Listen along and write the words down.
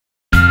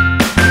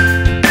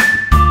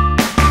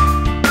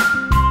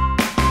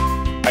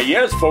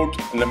yes vote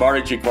in the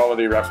marriage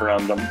equality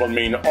referendum will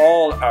mean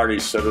all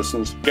Irish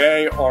citizens,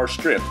 gay or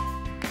straight,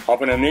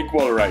 having an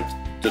equal right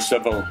to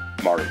civil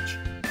marriage.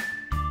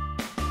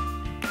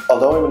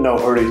 Although I'm in no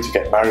hurry to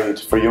get married,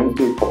 for young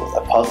people,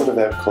 a positive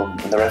outcome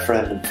in the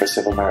referendum for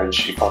civil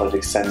marriage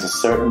equality sends a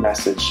certain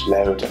message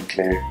loud and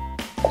clear.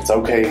 That it's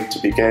okay to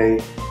be gay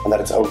and that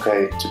it's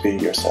okay to be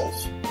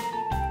yourself.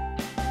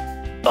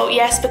 Vote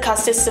yes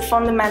because this is a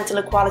fundamental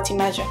equality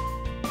measure.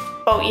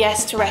 Vote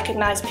yes to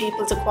recognise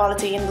people's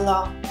equality in the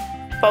law.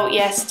 Vote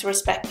yes to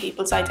respect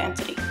people's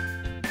identity.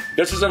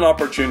 This is an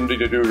opportunity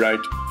to do right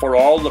for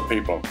all the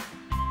people.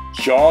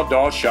 Seo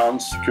dá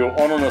seans go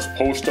onas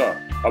posta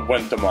a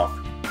buint amach.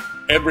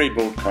 Every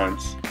vote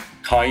counts.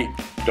 Kai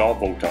dá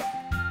vota.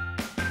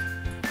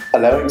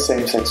 Allowing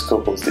same-sex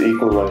couples the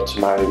equal right to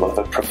marry will have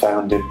a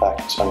profound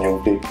impact on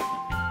young people.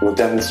 It will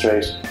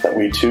demonstrate that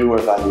we too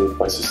are valued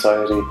by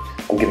society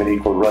and given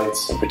equal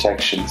rights and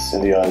protections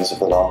in the eyes of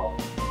the law.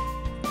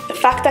 The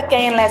fact that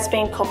gay and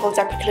lesbian couples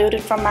are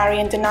precluded from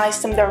marrying denies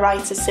them their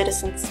rights as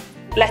citizens.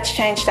 Let's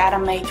change that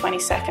on May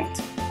 22nd.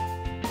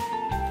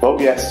 Vote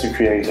yes to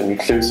create an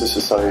inclusive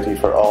society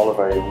for all of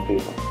our young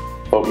people.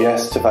 Vote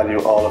yes to value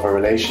all of our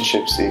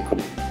relationships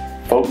equally.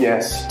 Vote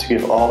yes to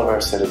give all of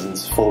our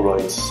citizens full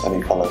rights and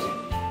equality.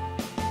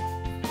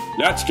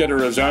 Let's get a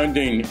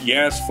resounding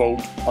yes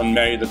vote on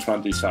May the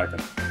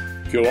 22nd.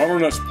 Go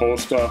onas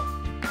posta.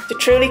 To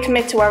truly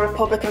commit to our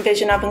Republican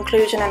vision of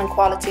inclusion and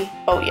equality,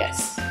 vote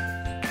yes.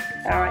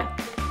 Alright.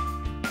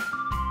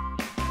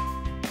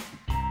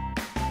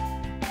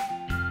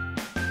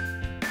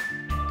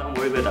 Don't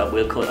worry about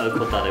that, I'll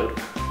cut that out.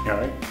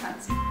 Alright.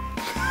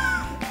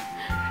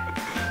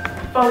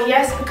 Vote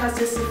yes because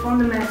this is a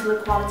fundamental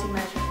equality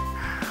measure.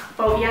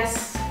 Vote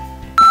yes.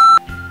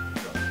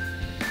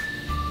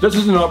 This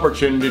is an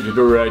opportunity to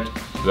do right.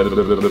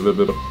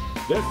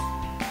 This.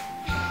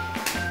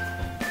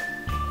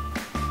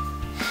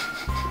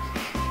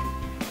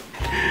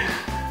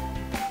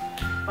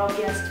 Vote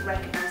yes to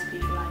recognise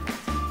people like this.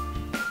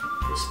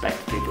 Respect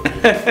people.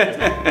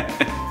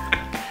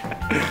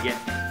 Yeah.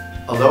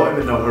 Although I'm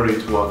in no hurry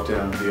to walk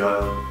down the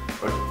aisle,